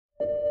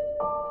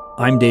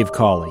I'm Dave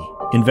Cawley,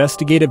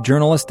 investigative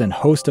journalist and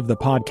host of the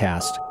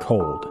podcast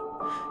Cold.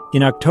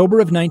 In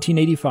October of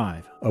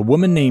 1985, a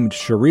woman named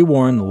Sheree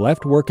Warren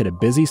left work at a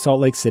busy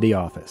Salt Lake City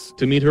office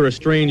to meet her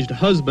estranged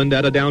husband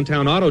at a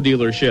downtown auto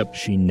dealership.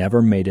 She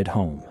never made it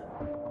home.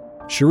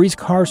 Sheree's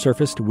car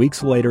surfaced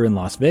weeks later in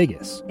Las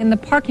Vegas. In the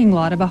parking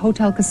lot of a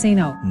hotel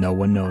casino. No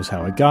one knows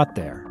how it got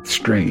there.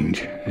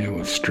 Strange. It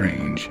was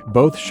strange.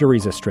 Both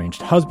Sheree's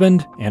estranged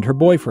husband and her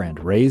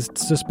boyfriend raised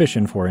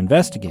suspicion for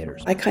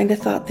investigators. I kind of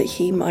thought that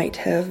he might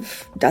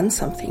have done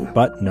something.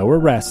 But no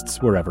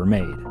arrests were ever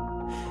made.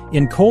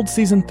 In Cold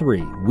Season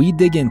 3, we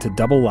dig into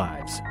double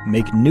lives,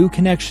 make new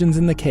connections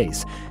in the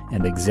case,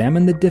 and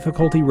examine the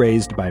difficulty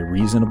raised by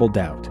reasonable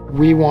doubt.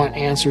 We want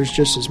answers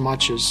just as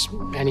much as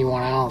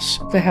anyone else.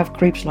 They have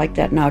creeps like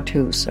that now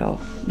too,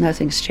 so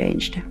nothing's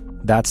changed.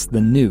 That's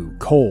the new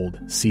Cold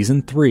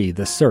Season 3,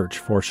 The Search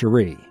for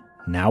Sheree,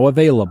 now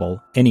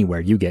available anywhere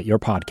you get your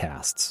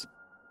podcasts.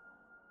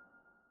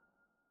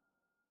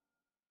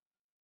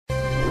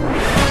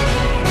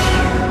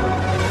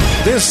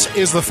 This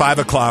is the 5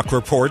 o'clock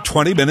report,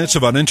 20 minutes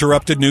of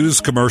uninterrupted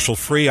news,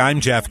 commercial-free. I'm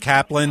Jeff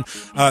Kaplan.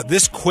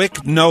 This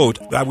quick note,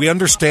 we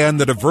understand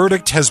that a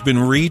verdict has been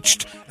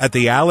reached at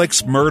the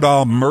Alex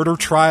Murdaugh murder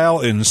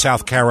trial in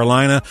South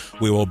Carolina.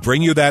 We will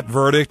bring you that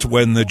verdict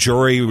when the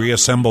jury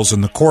reassembles in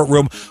the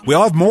courtroom.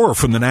 We'll have more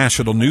from the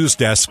National News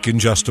Desk in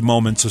just a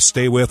moment, so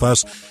stay with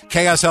us.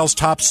 KSL's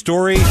top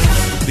story,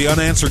 the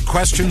unanswered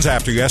questions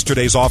after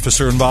yesterday's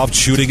officer-involved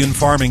shooting in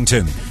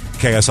Farmington.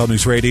 KSL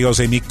News Radio's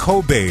Amy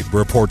Kobabe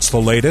reports the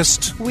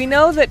latest. We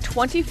know that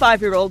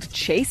 25-year-old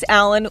Chase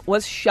Allen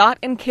was shot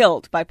and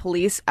killed by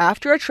police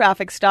after a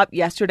traffic stop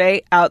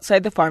yesterday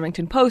outside the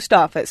Farmington post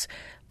office.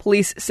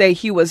 Police say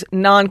he was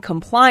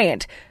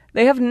non-compliant.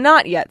 They have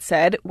not yet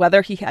said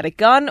whether he had a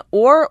gun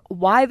or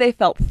why they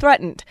felt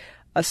threatened.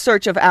 A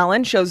search of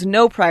Allen shows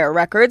no prior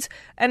records,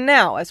 and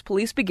now, as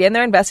police begin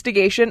their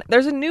investigation,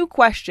 there's a new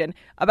question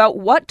about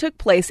what took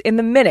place in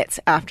the minutes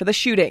after the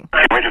shooting.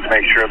 We just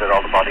make sure that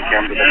all the body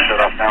cams have been shut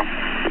off now.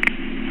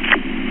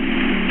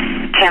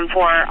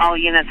 10-4, all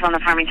units on the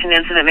Farmington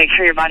incident, make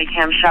sure your body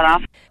cam's shut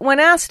off. When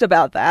asked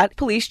about that,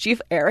 Police Chief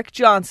Eric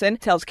Johnson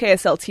tells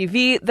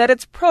KSL-TV that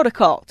it's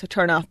protocol to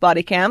turn off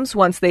body cams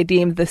once they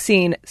deem the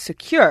scene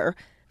secure.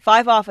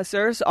 5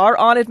 officers are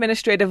on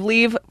administrative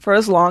leave for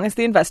as long as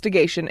the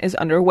investigation is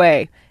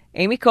underway.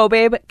 Amy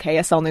Kobabe,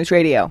 KSL News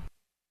Radio.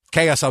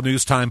 KSL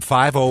News Time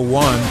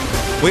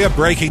 5:01. We have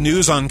breaking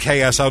news on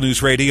KSL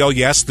News Radio.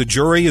 Yes, the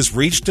jury has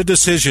reached a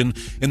decision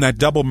in that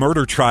double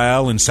murder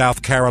trial in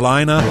South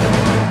Carolina.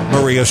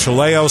 Maria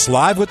Chaleos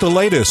live with the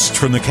latest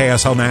from the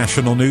KSL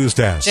National News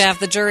Desk. Jeff,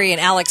 the jury in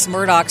Alex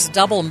Murdaugh's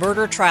double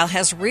murder trial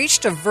has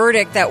reached a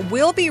verdict that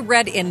will be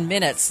read in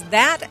minutes.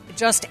 That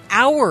just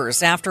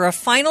hours after a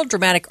final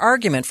dramatic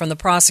argument from the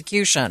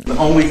prosecution. The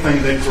only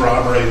thing they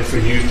corroborated for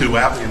you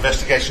throughout the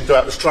investigation,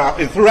 throughout this trial,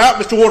 and throughout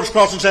Mr. Waters'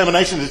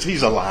 cross-examination is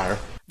he's a liar.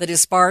 The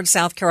disbarred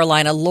South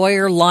Carolina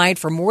lawyer lied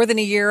for more than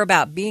a year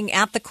about being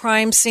at the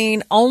crime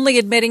scene, only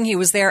admitting he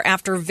was there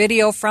after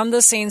video from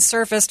the scene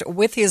surfaced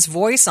with his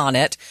voice on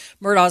it.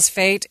 Murdaugh's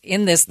fate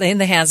in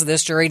the hands of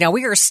this jury. Now,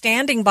 we are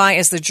standing by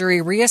as the jury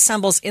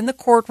reassembles in the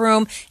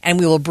courtroom, and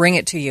we will bring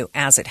it to you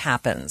as it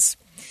happens.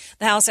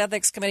 The House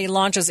Ethics Committee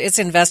launches its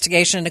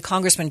investigation into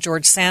Congressman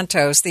George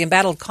Santos, the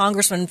embattled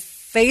congressman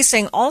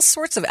facing all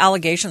sorts of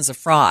allegations of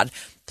fraud.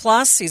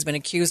 Plus, he's been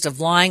accused of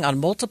lying on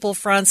multiple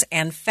fronts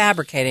and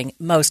fabricating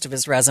most of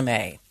his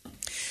resume.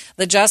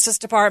 The Justice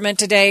Department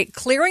today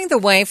clearing the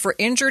way for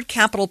injured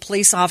Capitol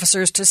Police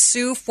officers to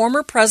sue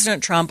former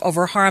President Trump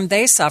over harm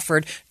they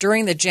suffered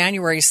during the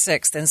January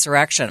 6th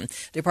insurrection.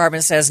 The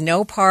department says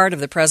no part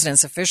of the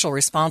president's official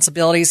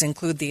responsibilities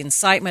include the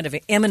incitement of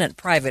imminent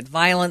private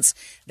violence.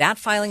 That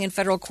filing in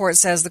federal court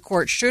says the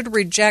court should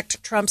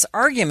reject Trump's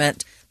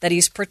argument that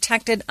he's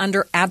protected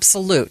under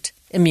absolute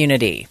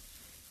immunity.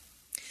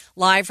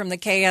 Live from the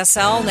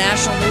KSL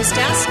National News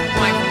Desk,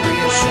 I'm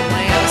Maria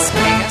Chaleos,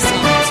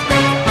 KSL News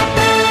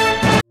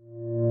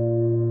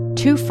Radio.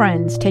 Two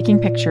friends taking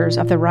pictures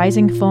of the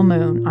rising full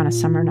moon on a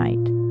summer night.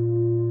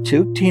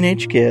 Two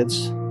teenage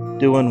kids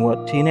doing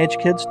what teenage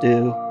kids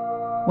do.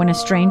 When a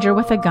stranger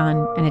with a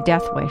gun and a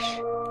death wish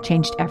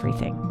changed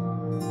everything.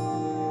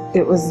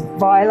 It was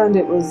violent,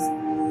 it was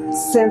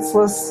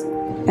senseless,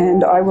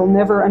 and I will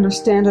never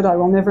understand it, I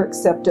will never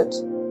accept it.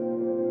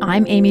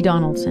 I'm Amy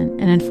Donaldson,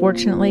 and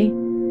unfortunately,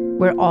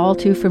 we're all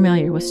too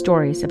familiar with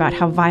stories about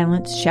how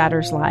violence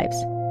shatters lives.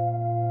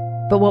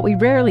 But what we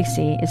rarely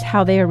see is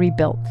how they are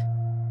rebuilt.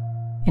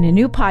 In a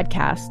new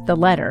podcast, The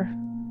Letter,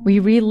 we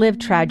relive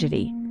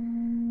tragedy,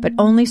 but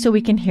only so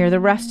we can hear the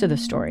rest of the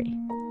story.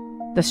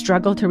 The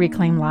struggle to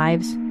reclaim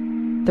lives,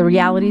 the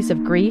realities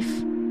of grief,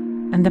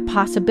 and the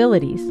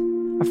possibilities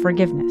of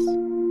forgiveness.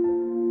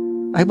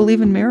 I believe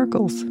in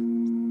miracles.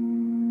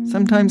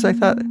 Sometimes I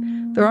thought,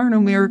 there are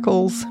no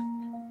miracles.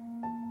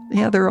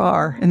 Yeah, there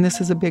are, and this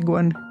is a big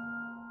one.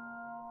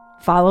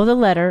 Follow The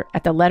Letter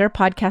at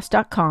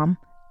theletterpodcast.com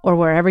or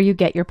wherever you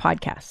get your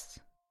podcasts.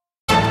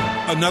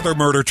 Another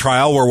murder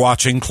trial we're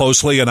watching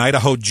closely. An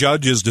Idaho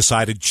judge has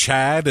decided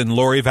Chad and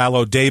Lori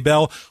Vallow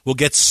Daybell will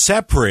get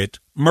separate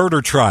murder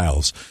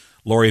trials.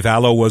 Lori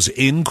Vallow was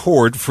in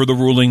court for the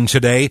ruling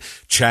today.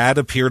 Chad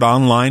appeared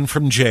online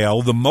from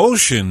jail. The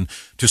motion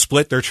to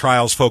split their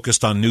trials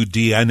focused on new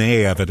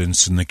DNA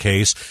evidence in the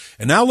case.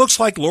 And now looks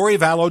like Lori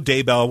Vallow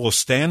Daybell will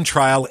stand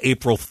trial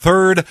April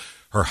 3rd.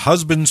 Her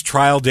husband's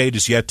trial date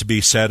is yet to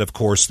be set. Of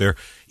course, they're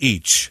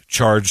each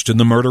charged in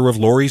the murder of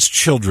Lori's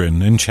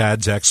children and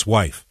Chad's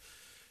ex-wife.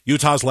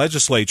 Utah's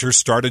legislature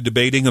started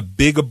debating a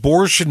big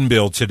abortion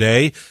bill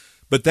today,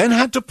 but then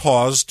had to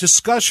pause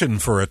discussion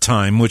for a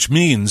time, which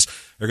means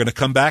they're going to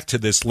come back to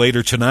this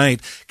later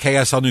tonight.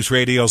 KSL News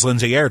Radio's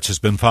Lindsay Aerts has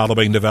been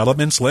following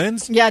developments.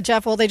 Linz? Yeah,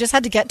 Jeff, well, they just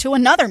had to get to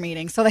another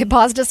meeting, so they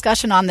paused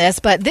discussion on this.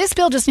 But this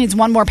bill just needs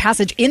one more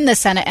passage in the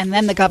Senate and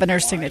then the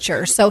governor's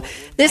signature. So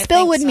this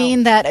bill would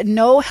mean that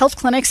no health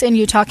clinics in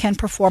Utah can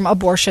perform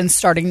abortions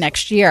starting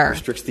next year. It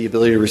restricts the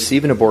ability to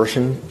receive an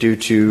abortion due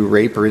to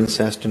rape or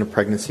incest in a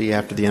pregnancy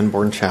after the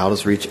unborn child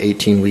has reached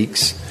 18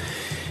 weeks.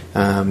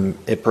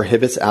 It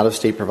prohibits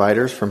out-of-state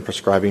providers from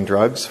prescribing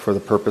drugs for the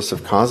purpose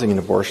of causing an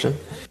abortion.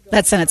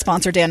 That's Senate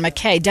sponsor Dan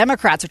McKay.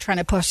 Democrats are trying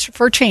to push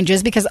for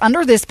changes because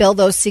under this bill,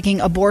 those seeking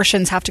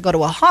abortions have to go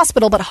to a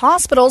hospital, but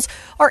hospitals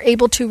are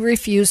able to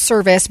refuse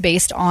service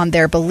based on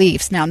their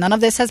beliefs. Now, none of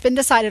this has been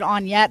decided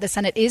on yet. The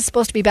Senate is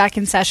supposed to be back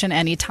in session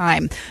any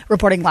time.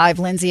 Reporting live,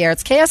 Lindsay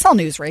Aerts, KSL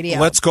News Radio.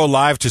 Let's go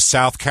live to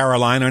South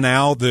Carolina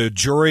now. The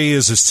jury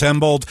is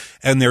assembled,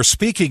 and they're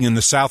speaking in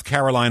the South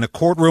Carolina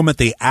courtroom at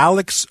the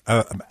Alex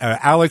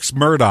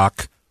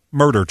Murdaugh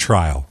murder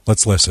trial.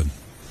 Let's listen.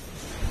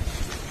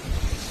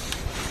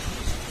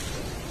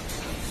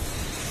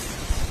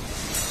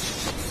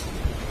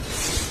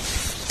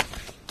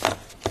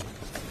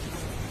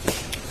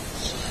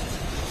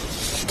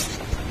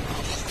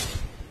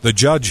 The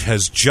judge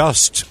has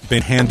just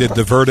been handed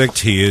the verdict.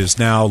 He is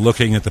now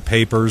looking at the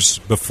papers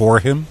before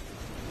him,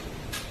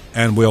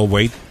 and we'll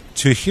wait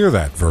to hear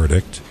that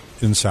verdict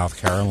in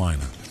South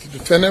Carolina. The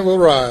defendant will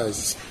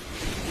rise.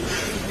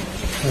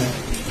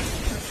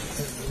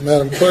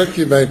 Madam Clerk,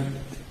 you may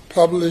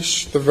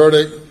publish the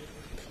verdict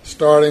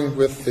starting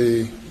with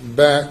the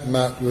back,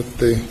 not with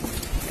the...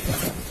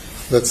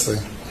 Let's see.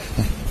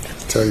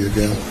 I'll tell you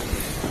again.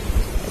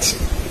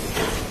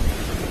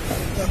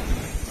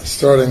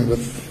 Starting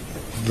with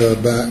the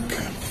back,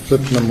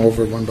 flipping them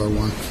over one by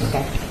one.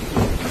 Okay.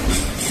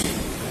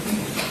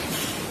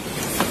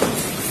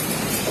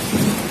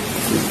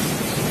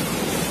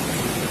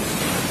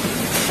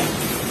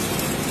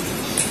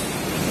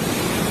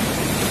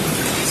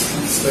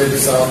 State of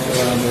South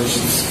Carolina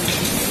versus.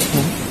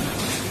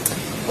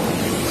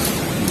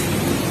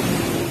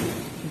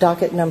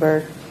 Docket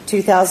number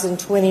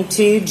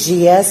 2022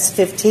 GS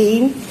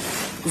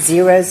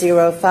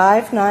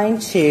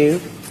 15-00592.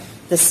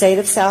 The State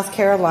of South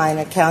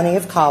Carolina, County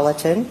of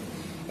Colleton,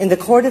 in the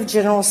Court of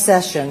General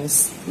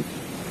Sessions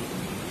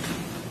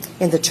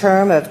in the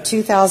term of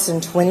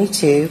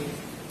 2022,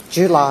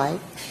 July,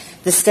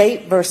 the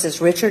State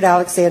versus Richard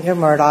Alexander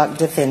Murdaugh,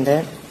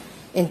 defendant,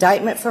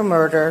 indictment for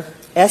murder,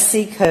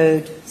 SC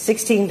Code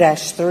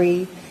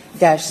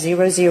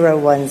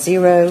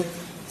 16-3-0010,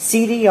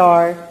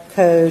 CDR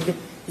Code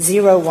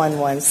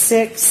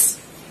 0116.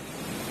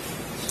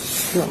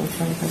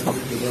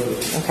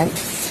 Okay.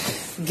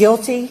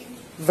 Guilty.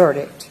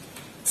 Verdict.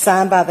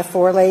 Signed by the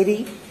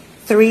forelady,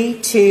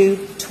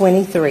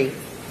 3-2-23.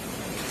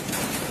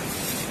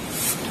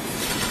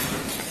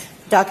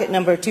 Docket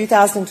number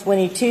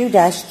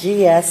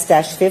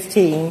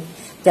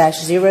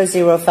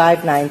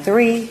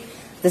 2022-GS-15-00593.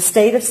 The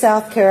State of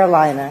South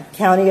Carolina,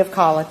 County of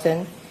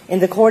Colleton,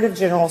 in the Court of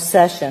General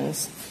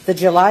Sessions, the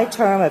July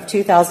term of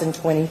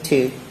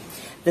 2022.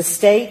 The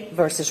State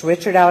versus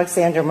Richard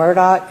Alexander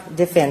Murdaugh,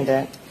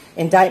 defendant.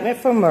 Indictment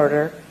for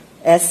murder,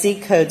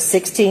 SC Code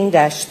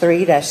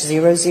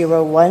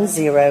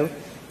 16-3-0010,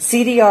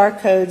 CDR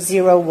Code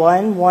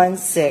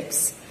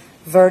 0116,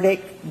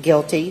 verdict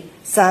guilty,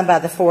 signed by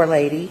the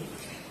forelady,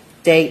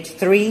 date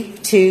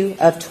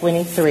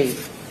 3-2-23.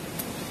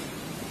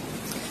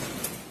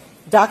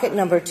 Docket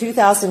number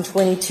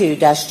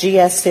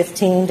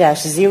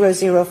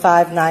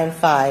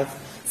 2022-GS15-00595,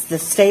 the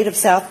State of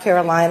South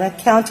Carolina,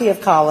 County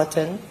of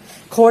Colleton,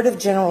 Court of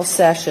General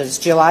Sessions,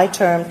 July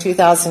term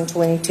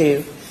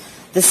 2022.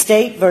 The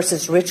State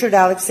versus Richard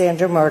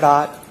Alexander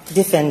Murdaugh,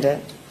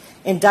 defendant.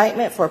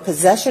 Indictment for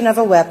possession of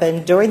a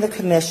weapon during the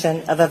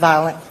commission of a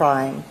violent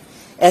crime.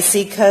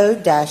 SC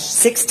Code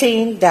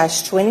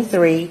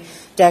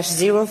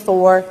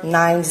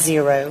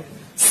 -16-23-0490.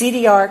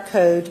 CDR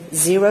Code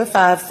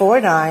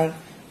 0549.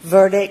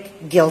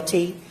 Verdict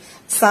guilty.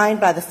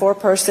 Signed by the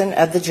foreperson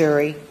of the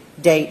jury.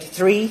 Date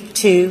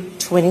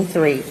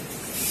 3-2-23.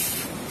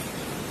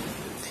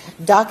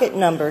 Docket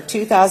number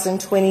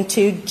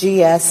 2022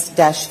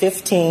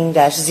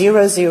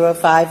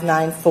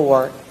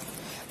 GS-15-00594.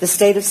 The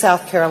State of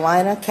South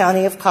Carolina,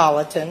 County of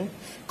Colleton,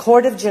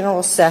 Court of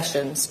General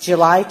Sessions,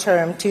 July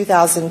term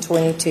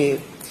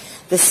 2022.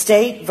 The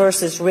State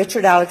versus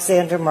Richard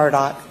Alexander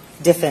Murdaugh,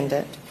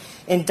 defendant.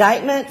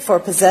 Indictment for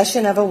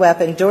possession of a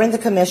weapon during the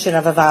commission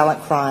of a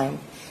violent crime.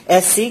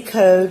 SC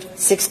Code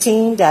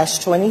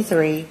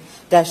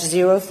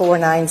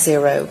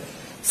 16-23-0490.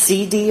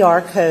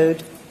 CDR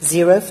Code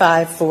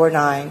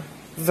 0549.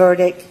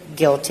 Verdict,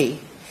 guilty.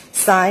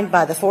 Signed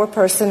by the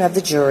foreperson of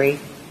the jury,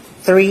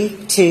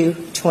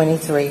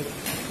 3-2-23.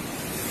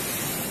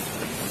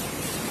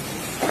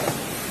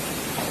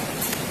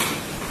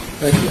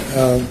 Thank you.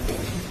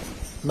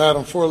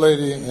 Madam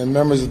Forelady and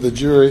members of the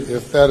jury,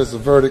 if that is the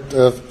verdict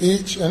of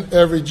each and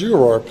every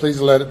juror, please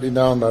let it be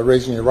known by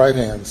raising your right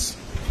hands.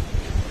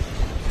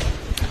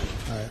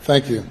 All right,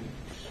 thank you.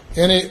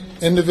 Any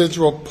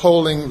individual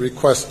polling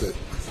requested?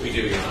 We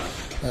do, Your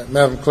Honor.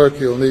 Madam Clerk,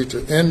 you'll need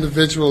to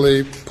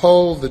individually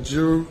poll the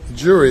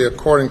jury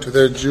according to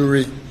their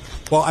jury.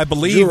 Well, I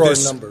believe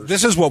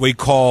this is what we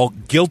call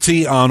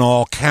guilty on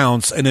all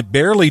counts, and it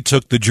barely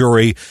took the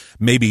jury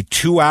maybe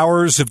 2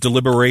 hours of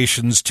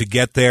deliberations to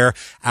get there.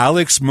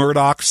 Alex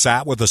Murdaugh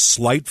sat with a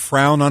slight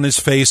frown on his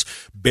face,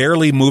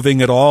 barely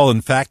moving at all.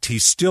 In fact, he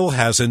still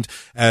hasn't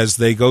as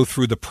they go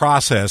through the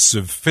process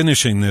of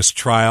finishing this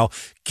trial.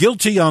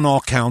 Guilty on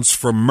all counts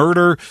from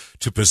murder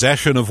to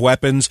possession of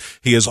weapons.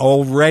 He is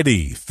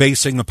already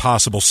facing a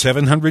possible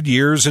 700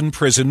 years in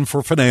prison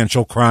for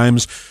financial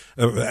crimes,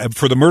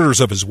 for the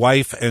murders of his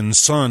wife and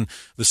son.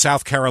 The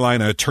South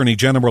Carolina Attorney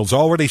General has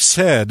already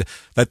said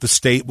that the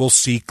state will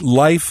seek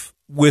life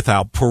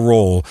without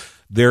parole.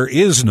 There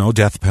is no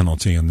death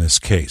penalty in this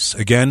case.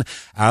 Again,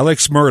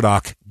 Alex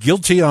Murdaugh,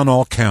 guilty on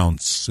all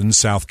counts in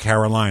South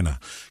Carolina.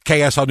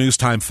 KSL News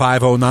Time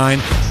 5:09.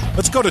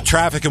 Let's go to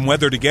traffic and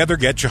weather together.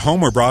 Get you home.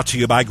 We're brought to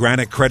you by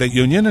Granite Credit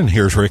Union, and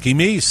here's Ricky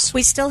Meese.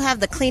 We still have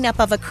the cleanup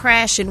of a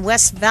crash in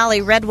West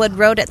Valley Redwood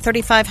Road at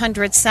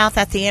 3500 South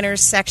at the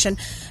intersection.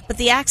 But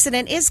the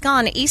accident is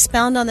gone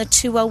eastbound on the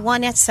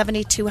 201 at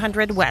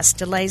 7200 West.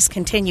 Delays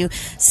continue.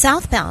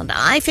 Southbound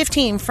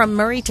I-15 from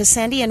Murray to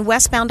Sandy and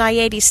westbound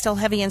I-80 still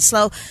heavy and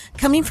slow.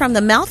 Coming from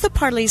the mouth of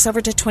Parley's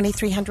over to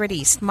 2300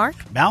 East. Mark?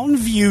 Mountain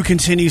View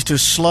continues to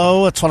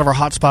slow. It's one of our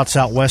hot spots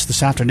out west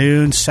this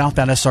afternoon.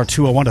 Southbound SR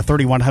 201 to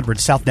 3100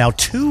 South. Now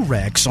 2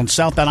 wrecks on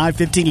southbound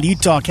I-15 in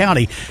Utah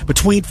County.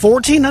 Between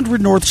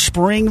 1400 North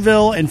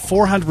Springville and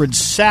 400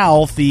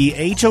 South, the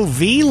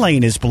HOV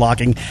lane is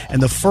blocking.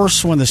 And the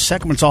first one, the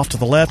second one's off to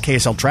the left.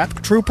 KSL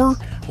traffic trooper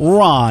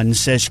Ron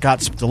says she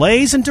got some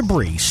delays and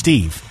debris.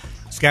 Steve.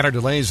 Scattered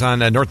delays on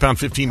northbound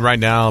 15 right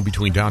now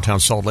between downtown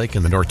Salt Lake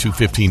and the North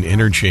 215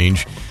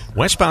 interchange.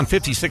 Westbound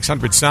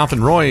 5600 South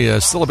and Roy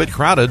still a bit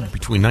crowded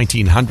between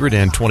 1900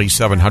 and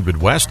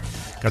 2700 West.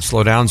 Got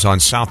slowdowns on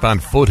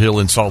southbound Foothill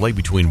in Salt Lake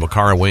between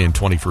Wacara Way and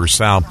 21st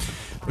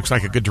South. Looks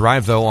like a good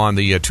drive, though, on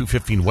the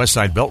 215 West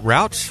Side Belt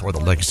Route or the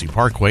Legacy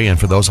Parkway. And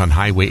for those on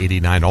Highway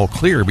 89, all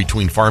clear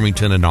between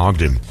Farmington and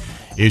Ogden.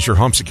 Is your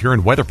home secure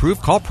and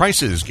weatherproof? Call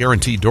Prices.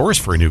 Guaranteed doors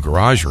for a new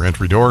garage or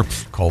entry door.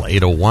 Call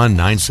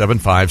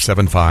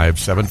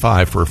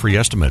 801-975-7575 for a free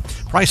estimate.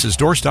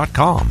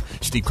 Pricesdoors.com.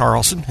 Steve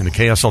Carlson in the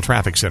KSL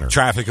Traffic Center.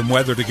 Traffic and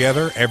weather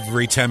together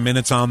every 10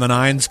 minutes on the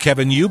 9s.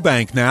 Kevin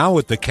Eubank now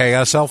with the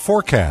KSL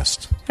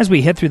forecast. As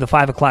we head through the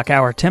 5 o'clock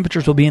hour,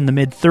 temperatures will be in the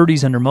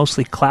mid-30s under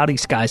mostly cloudy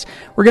skies.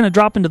 We're going to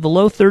drop into the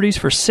low 30s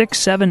for 6,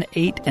 7,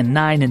 8, and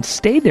 9 and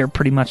stay there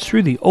pretty much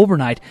through the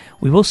overnight.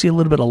 We will see a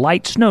little bit of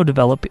light snow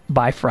develop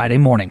by Friday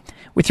morning.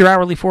 With your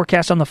hourly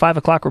forecast on the 5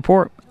 o'clock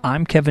report,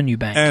 I'm Kevin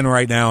Eubank. And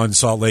right now in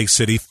Salt Lake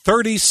City,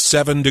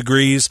 37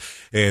 degrees.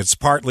 It's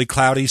partly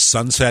cloudy.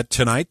 Sunset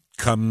tonight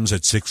comes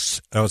at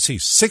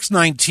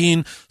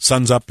 6:19.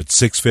 Sun's up at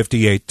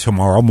 6:58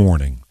 tomorrow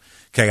morning.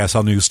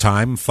 KSL News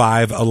Time,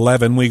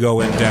 5:11. We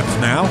go in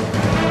depth now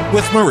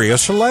with Maria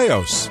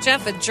Chaleos.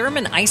 Jeff, a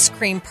German ice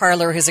cream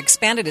parlor has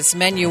expanded its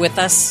menu with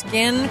a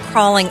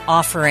skin-crawling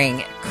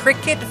offering.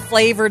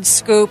 Cricket-flavored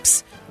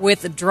scoops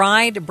with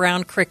dried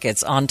brown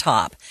crickets on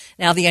top.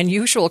 Now, the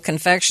unusual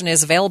confection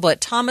is available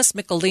at Thomas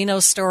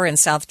Michelino's store in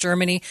South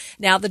Germany.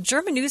 Now, the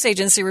German news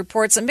agency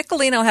reports that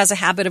Michelino has a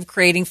habit of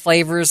creating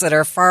flavors that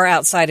are far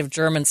outside of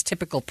Germans'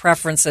 typical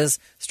preferences: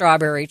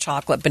 strawberry,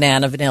 chocolate,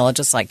 banana, vanilla,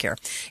 just like here.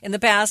 In the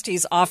past,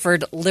 he's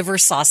offered liver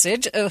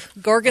sausage,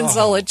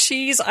 gorgonzola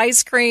cheese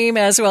ice cream,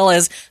 as well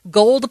as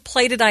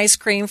gold-plated ice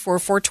cream for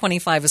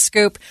 $4.25 a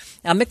scoop.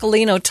 Now,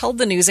 Michelino told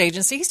the news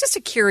agency he's just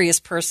a curious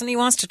person. He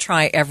wants to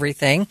try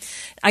everything.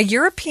 A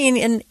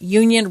European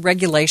Union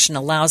regulation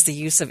allows the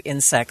use of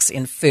insects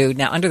in food.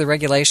 Now, under the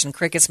regulation,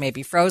 crickets may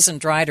be frozen,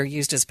 dried, or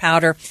used as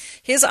powder.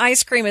 His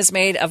ice cream is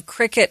made of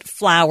cricket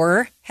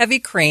flour, heavy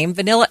cream,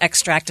 vanilla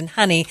extract, and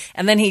honey,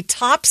 and then he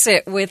tops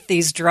it with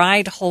these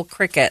dried whole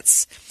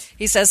crickets.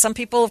 He says some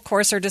people, of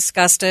course, are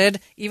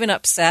disgusted, even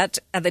upset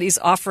that he's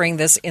offering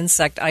this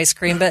insect ice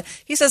cream. But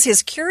he says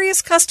his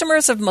curious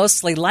customers have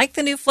mostly liked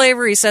the new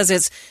flavor. He says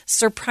it's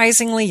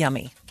surprisingly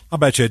yummy. I'll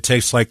bet you it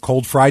tastes like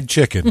cold fried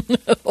chicken.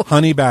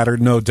 Honey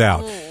battered, no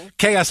doubt.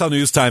 KSL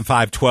News Time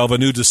 5:12. A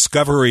new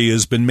discovery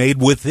has been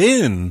made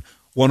within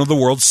one of the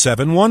world's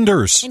 7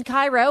 wonders. In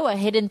Cairo, a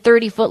hidden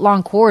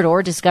 30-foot-long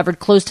corridor discovered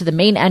close to the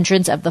main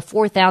entrance of the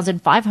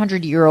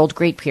 4,500-year-old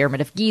Great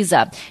Pyramid of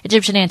Giza.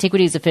 Egyptian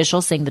antiquities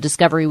officials saying the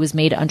discovery was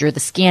made under the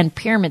Scan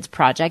Pyramids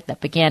project that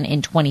began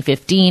in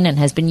 2015 and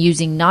has been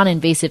using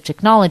non-invasive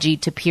technology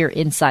to peer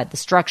inside the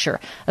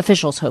structure.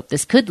 Officials hope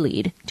this could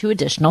lead to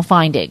additional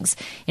findings.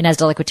 Inez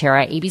de la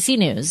Cuetara, ABC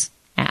News.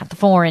 At the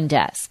Foreign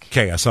Desk.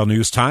 KSL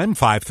News Time,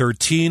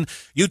 5:13.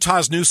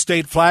 Utah's new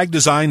state flag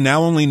design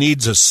now only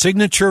needs a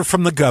signature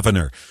from the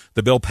governor.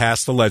 The bill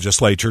passed the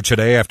legislature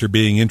today after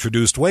being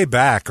introduced way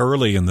back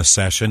early in the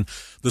session.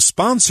 The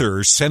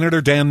sponsor,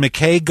 Senator Dan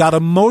McKay, got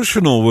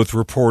emotional with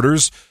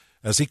reporters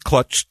as he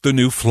clutched the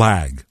new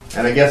flag.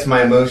 And I guess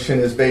my emotion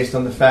is based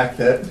on the fact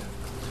that,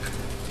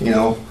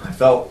 I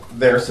felt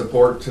their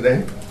support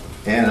today.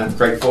 And I'm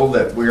grateful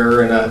that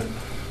we're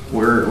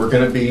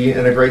going to be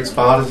in a great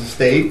spot as a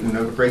state and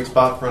a great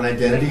spot for an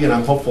identity, and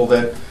I'm hopeful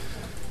that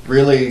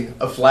really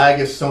a flag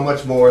is so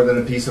much more than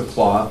a piece of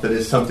cloth. That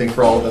is something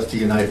for all of us to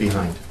unite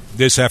behind.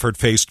 This effort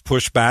faced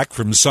pushback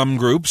from some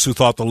groups who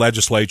thought the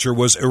legislature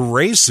was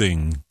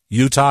erasing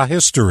Utah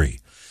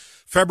history.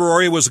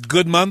 February was a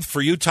good month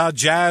for Utah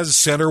Jazz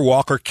center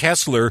Walker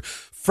Kessler.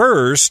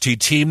 First, he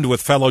teamed with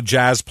fellow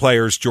Jazz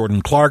players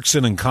Jordan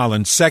Clarkson and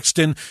Colin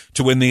Sexton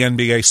to win the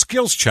NBA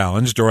Skills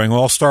Challenge during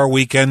All-Star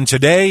Weekend.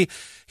 Today,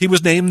 he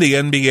was named the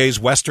NBA's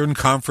Western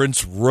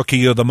Conference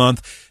Rookie of the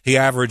Month. He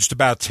averaged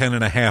about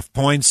 10.5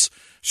 points,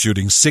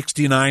 shooting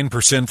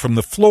 69% from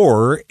the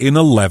floor in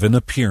 11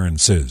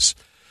 appearances.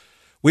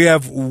 We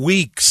have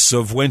weeks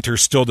of winter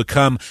still to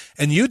come,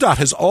 and UDOT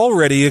has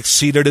already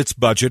exceeded its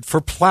budget for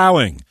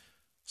plowing.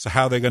 So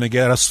how are they going to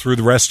get us through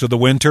the rest of the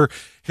winter?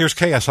 Here's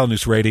KSL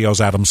News Radio's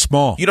Adam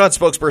Small. UDOT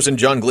spokesperson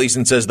John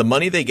Gleason says the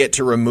money they get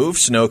to remove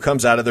snow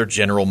comes out of their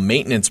general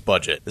maintenance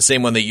budget, the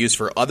same one they use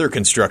for other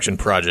construction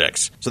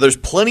projects. So there's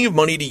plenty of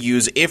money to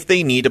use if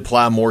they need to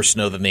plow more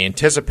snow than they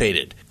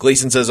anticipated.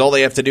 Gleason says all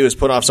they have to do is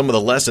put off some of the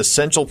less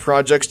essential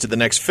projects to the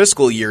next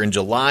fiscal year in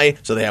July,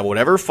 so they have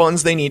whatever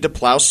funds they need to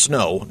plow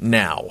snow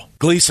now.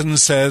 Gleason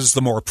says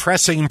the more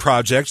pressing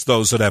projects,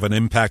 those that have an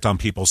impact on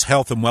people's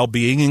health and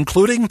well-being,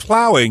 including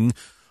plowing,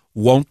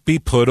 won't be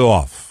put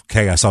off.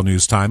 KSL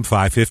News Time,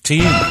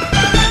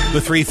 5:15. The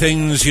 3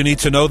 things you need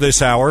to know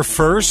this hour.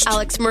 First,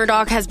 Alex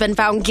Murdaugh has been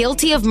found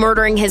guilty of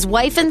murdering his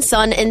wife and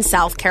son in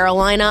South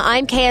Carolina.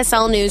 I'm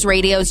KSL News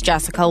Radio's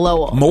Jessica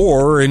Lowell.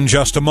 More in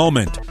just a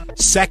moment.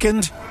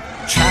 Second,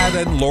 Chad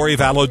and Lori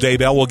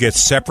Vallow-Daybell will get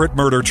separate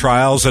murder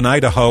trials in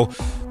Idaho.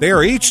 They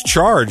are each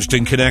charged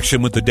in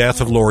connection with the death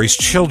of Lori's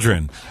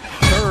children.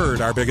 Third,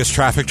 our biggest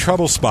traffic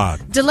trouble spot.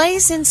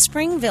 Delays in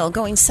Springville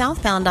going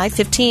southbound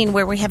I-15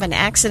 where we have an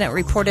accident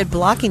reported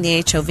blocking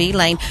the HOV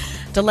lane.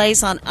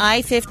 Delays on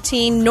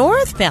I-15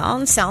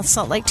 northbound South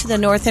Salt Lake to the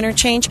North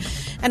Interchange.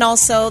 And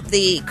also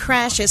the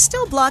crash is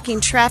still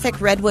blocking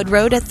traffic Redwood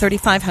Road at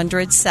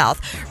 3500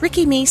 South.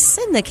 Ricky Meese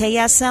in the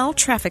KSL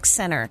Traffic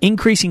Center.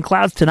 Increasing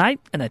clouds tonight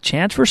and a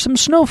chance for some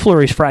snow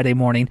flurries Friday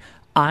morning.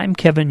 I'm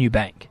Kevin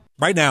Eubank.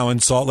 Right now in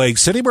Salt Lake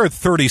City, we're at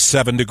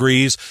 37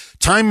 degrees.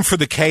 Time for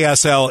the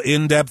KSL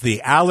In-Depth. The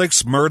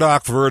Alex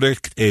Murdaugh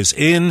verdict is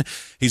in.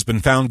 He's been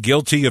found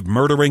guilty of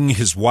murdering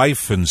his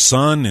wife and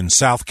son in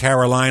South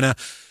Carolina.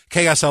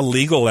 KSL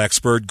legal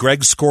expert Greg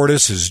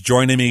Skordas is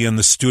joining me in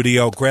the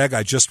studio. Greg,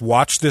 I just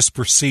watched this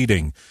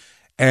proceeding,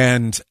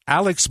 and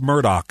Alex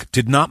Murdaugh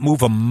did not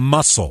move a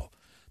muscle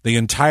the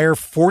entire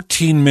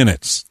 14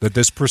 minutes that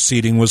this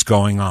proceeding was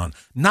going on.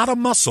 Not a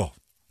muscle.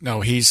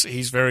 No, he's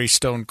very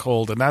stone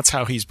cold, and that's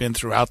how he's been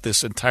throughout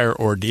this entire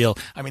ordeal.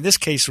 I mean, this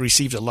case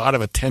received a lot of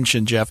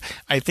attention, Jeff.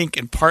 I think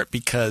in part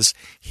because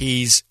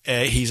he's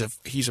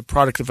a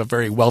product of a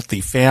very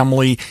wealthy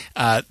family.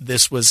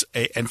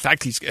 In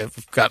fact, he's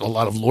got a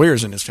lot of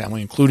lawyers in his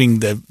family, including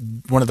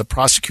one of the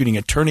prosecuting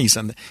attorneys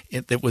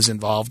that was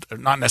involved,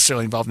 not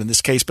necessarily involved in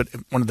this case, but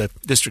one of the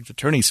district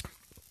attorneys.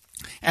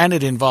 And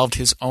it involved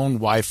his own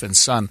wife and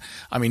son.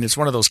 I mean, it's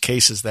one of those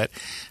cases that,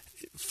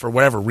 for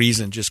whatever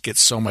reason, just gets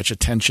so much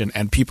attention,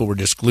 and people were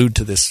just glued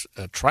to this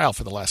trial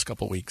for the last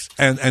couple of weeks.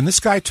 And this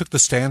guy took the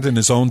stand in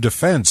his own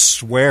defense,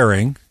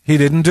 swearing he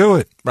didn't do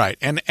it. Right,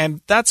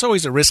 and that's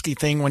always a risky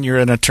thing when you're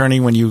an attorney,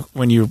 when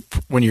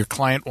your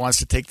client wants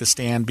to take the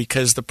stand,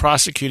 because the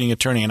prosecuting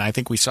attorney, and I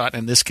think we saw it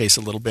in this case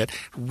a little bit,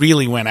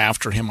 really went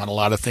after him on a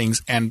lot of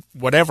things. And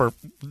whatever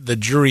the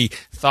jury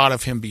thought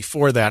of him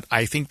before that,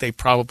 I think they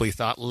probably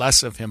thought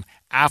less of him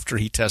after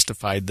he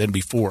testified than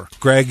before.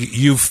 Greg,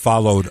 you've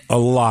followed a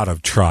lot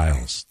of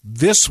trials.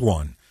 This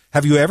one,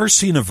 have you ever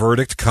seen a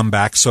verdict come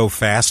back so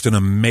fast in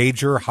a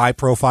major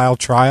high-profile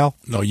trial?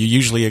 No, you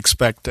usually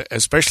expect,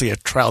 especially a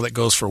trial that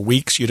goes for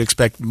weeks, you'd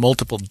expect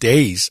multiple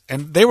days.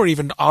 And they were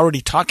even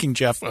already talking,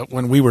 Jeff,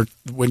 when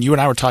you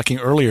and I were talking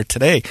earlier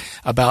today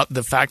about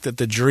the fact that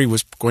the jury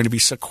was going to be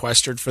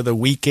sequestered for the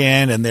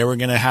weekend, and they were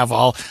going to have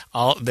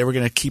they were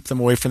going to keep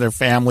them away from their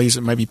families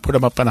and maybe put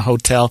them up in a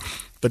hotel.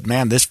 But,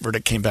 man, this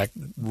verdict came back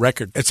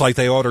record. It's like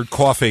they ordered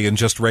coffee and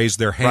just raised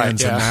their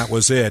hands, right, yeah. And that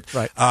was it.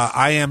 Right.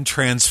 I am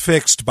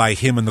transfixed by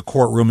him in the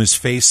courtroom, his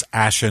face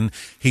ashen.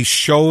 He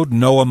showed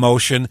no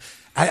emotion.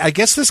 I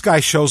guess this guy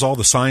shows all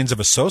the signs of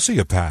a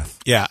sociopath.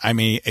 Yeah, I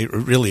mean,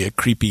 really a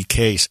creepy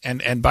case.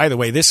 And by the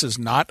way, this is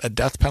not a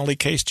death penalty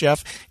case,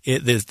 Jeff.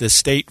 The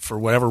state, for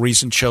whatever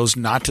reason, chose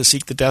not to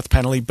seek the death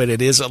penalty, but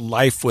it is a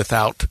life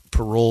without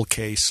parole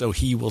case. So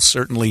he will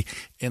certainly,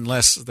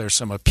 unless there's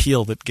some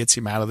appeal that gets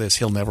him out of this,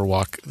 he'll never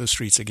walk the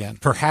streets again.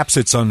 Perhaps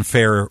it's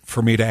unfair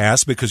for me to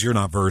ask because you're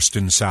not versed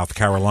in South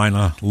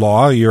Carolina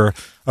law. You're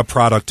a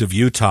product of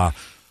Utah.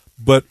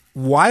 But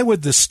why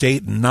would the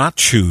state not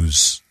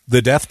choose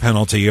the death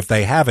penalty if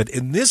they have it?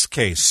 In this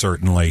case,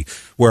 certainly,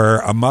 where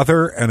a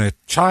mother and a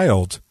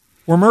child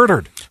were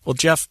murdered. Well,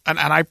 Jeff, and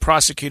I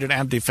prosecuted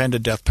and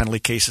defended death penalty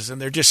cases,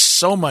 and there's just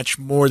so much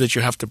more that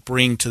you have to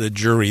bring to the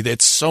jury.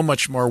 It's so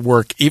much more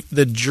work. If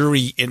the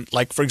jury,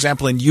 for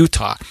example, in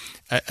Utah,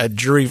 a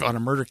jury on a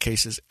murder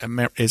case is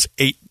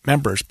 8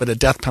 members, but a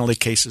death penalty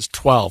case is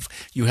 12.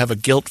 You have a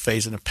guilt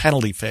phase and a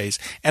penalty phase.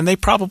 And they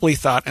probably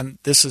thought, and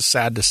this is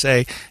sad to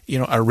say,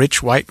 a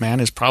rich white man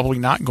is probably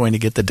not going to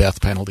get the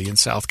death penalty in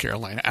South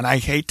Carolina. And I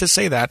hate to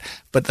say that,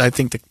 but I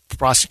think the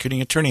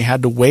prosecuting attorney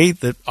had to weigh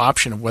the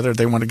option of whether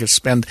they wanted to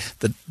spend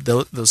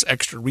those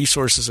extra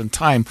resources and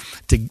time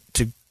to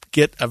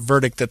get a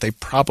verdict that they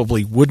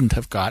probably wouldn't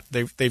have got.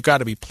 They've got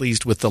to be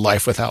pleased with the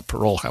life without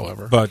parole,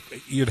 however. But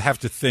you'd have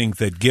to think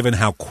that given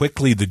how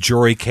quickly the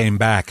jury came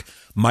back,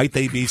 might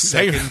they be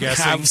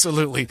second-guessing?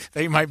 Absolutely.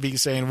 They might be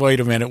saying, wait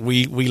a minute,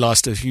 we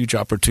lost a huge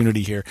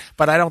opportunity here.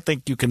 But I don't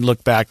think you can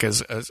look back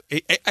as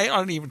I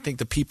don't even think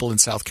the people in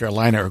South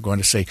Carolina are going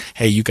to say,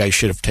 hey, you guys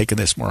should have taken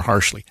this more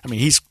harshly. I mean,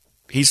 he's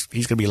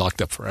going to be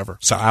locked up forever.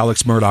 So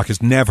Alex Murdaugh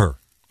is never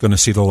going to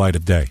see the light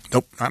of day?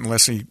 Nope, not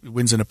unless he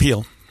wins an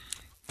appeal.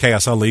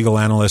 KSL legal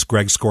analyst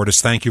Greg Skordas,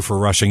 thank you for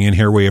rushing in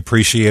here. We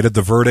appreciate it.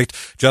 The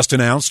verdict just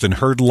announced and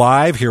heard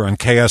live here on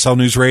KSL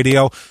News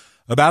Radio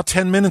about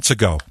 10 minutes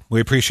ago.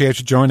 We appreciate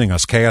you joining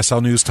us.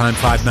 KSL News Time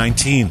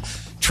 519.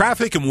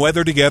 Traffic and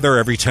weather together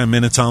every 10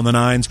 minutes on the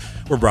nines.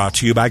 We're brought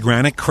to you by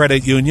Granite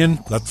Credit Union.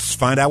 Let's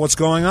find out what's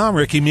going on.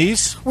 Ricky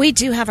Meese. We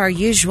do have our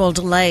usual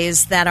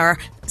delays that are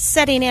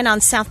setting in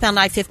on southbound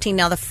I-15.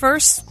 Now, the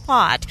first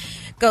spot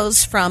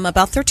goes from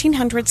about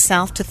 1300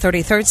 south to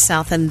 33rd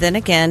south, and then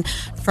again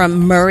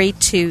from Murray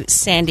to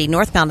Sandy.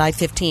 Northbound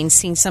I-15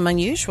 seeing some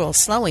unusual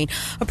slowing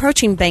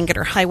approaching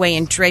Bangerter Highway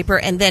and Draper,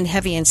 and then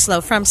heavy and slow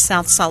from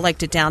South Salt Lake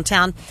to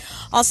downtown.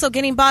 Also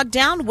getting bogged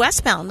down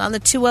westbound on the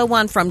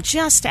 201 from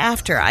just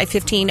after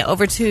I-15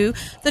 over to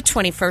the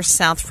 21st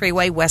South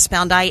Freeway,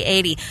 westbound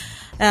I-80.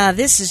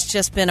 This has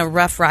just been a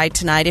rough ride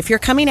tonight. If you're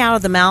coming out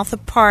of the mouth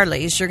of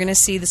Parley's, you're going to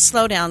see the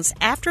slowdowns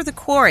after the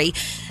quarry,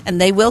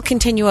 and they will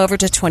continue over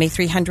to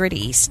 2300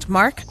 East.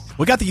 Mark?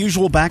 We got the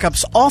usual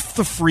backups off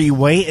the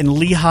freeway in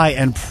Lehigh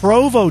and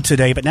Provo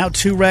today, but now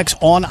 2 wrecks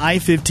on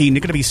I-15. They're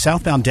going to be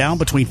southbound down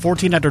between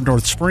 1400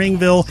 North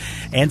Springville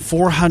and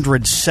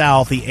 400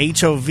 South. The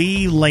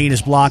HOV lane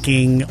is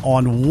blocking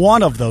on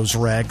one of those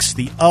wrecks.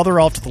 The other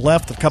off to the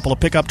left, a couple of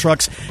pickup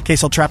trucks.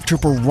 KSL Traffic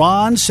Trooper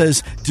Ron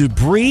says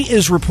debris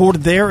is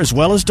reported there as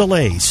well as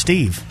delays.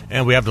 Steve?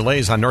 And we have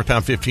delays on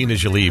northbound 15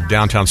 as you leave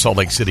downtown Salt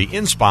Lake City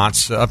in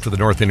spots up to the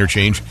north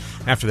interchange.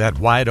 After that,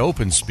 wide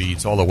open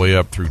speeds all the way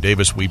up through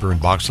Davis, Weber,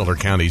 and Box Elder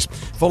counties.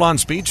 Full-on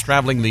speeds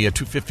traveling the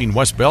 215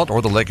 West Belt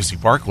or the Legacy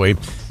Parkway.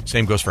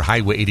 Same goes for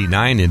Highway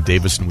 89 in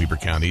Davis and Weber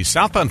counties.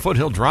 Southbound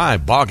Foothill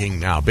Drive bogging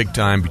now big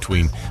time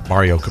between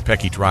Mario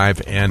Kopecki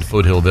Drive and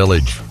Foothill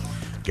Village.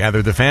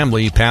 Gather the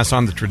family, pass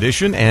on the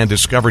tradition, and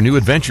discover new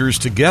adventures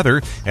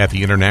together at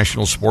the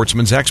International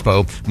Sportsman's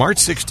Expo, March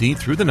 16th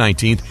through the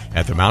 19th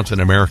at the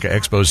Mountain America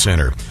Expo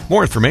Center.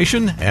 More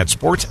information at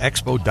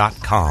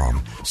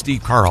sportsexpo.com.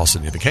 Steve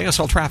Carlson at the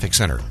KSL Traffic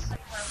Center.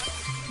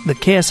 The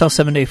KSL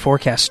 7-day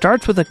forecast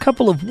starts with a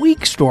couple of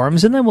weak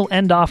storms and then will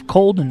end off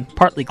cold and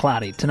partly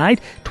cloudy. Tonight,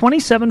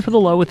 27 for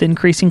the low with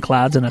increasing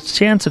clouds and a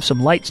chance of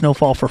some light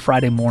snowfall for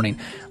Friday morning.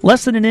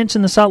 Less than an inch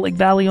in the Salt Lake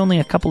Valley, only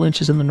a couple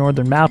inches in the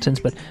northern mountains,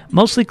 but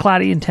mostly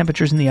cloudy and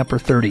temperatures in the upper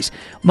 30s.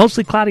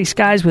 Mostly cloudy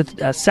skies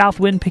with a south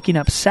wind picking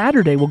up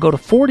Saturday will go to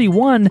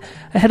 41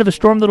 ahead of a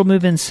storm that'll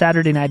move in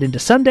Saturday night into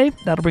Sunday.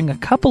 That'll bring a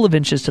couple of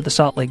inches to the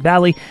Salt Lake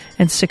Valley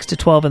and 6 to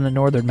 12 in the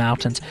northern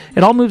mountains.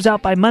 It all moves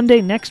out by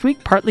Monday. Next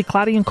week, partly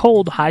cloudy and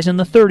cold, highs in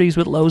the 30s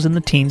with lows in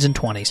the teens and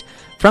 20s.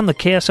 From the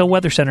KSL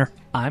Weather Center,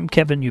 I'm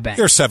Kevin Eubank.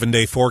 Your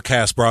 7-day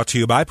forecast brought to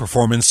you by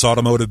Performance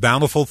Automotive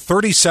Bountiful.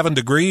 37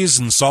 degrees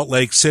in Salt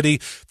Lake City,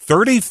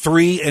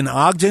 33 in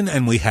Ogden,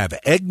 and we have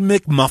Egg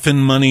McMuffin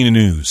money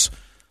news.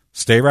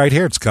 Stay right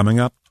here. It's coming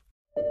up.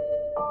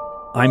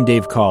 I'm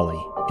Dave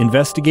Cawley,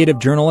 investigative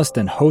journalist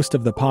and host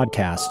of the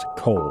podcast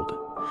Cold.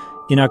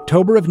 In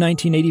October of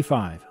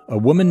 1985, a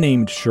woman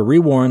named Cherie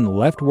Warren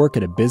left work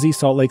at a busy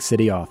Salt Lake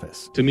City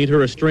office to meet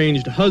her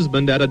estranged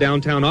husband at a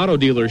downtown auto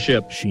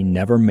dealership. She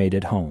never made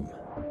it home.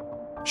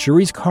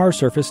 Cherie's car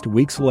surfaced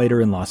weeks later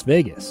in Las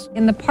Vegas.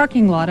 In the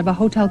parking lot of a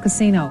hotel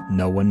casino.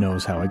 No one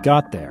knows how it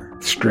got there.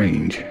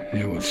 Strange.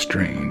 It was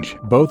strange.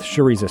 Both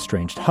Cherie's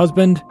estranged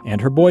husband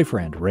and her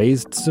boyfriend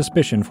raised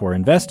suspicion for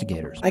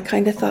investigators. I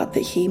kind of thought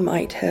that he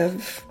might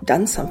have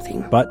done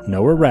something. But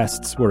no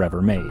arrests were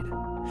ever made.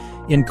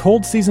 In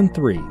Cold Season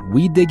 3,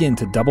 we dig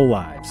into double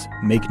lives,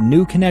 make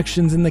new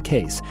connections in the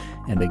case,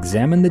 and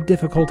examine the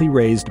difficulty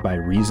raised by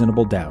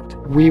reasonable doubt.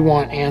 We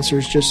want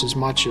answers just as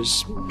much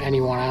as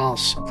anyone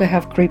else. They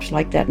have creeps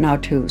like that now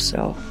too,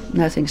 so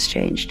nothing's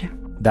changed.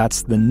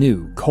 That's the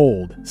new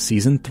Cold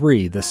Season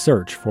 3, The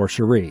Search for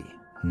Cherie.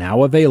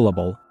 Now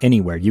available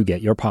anywhere you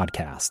get your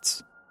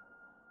podcasts.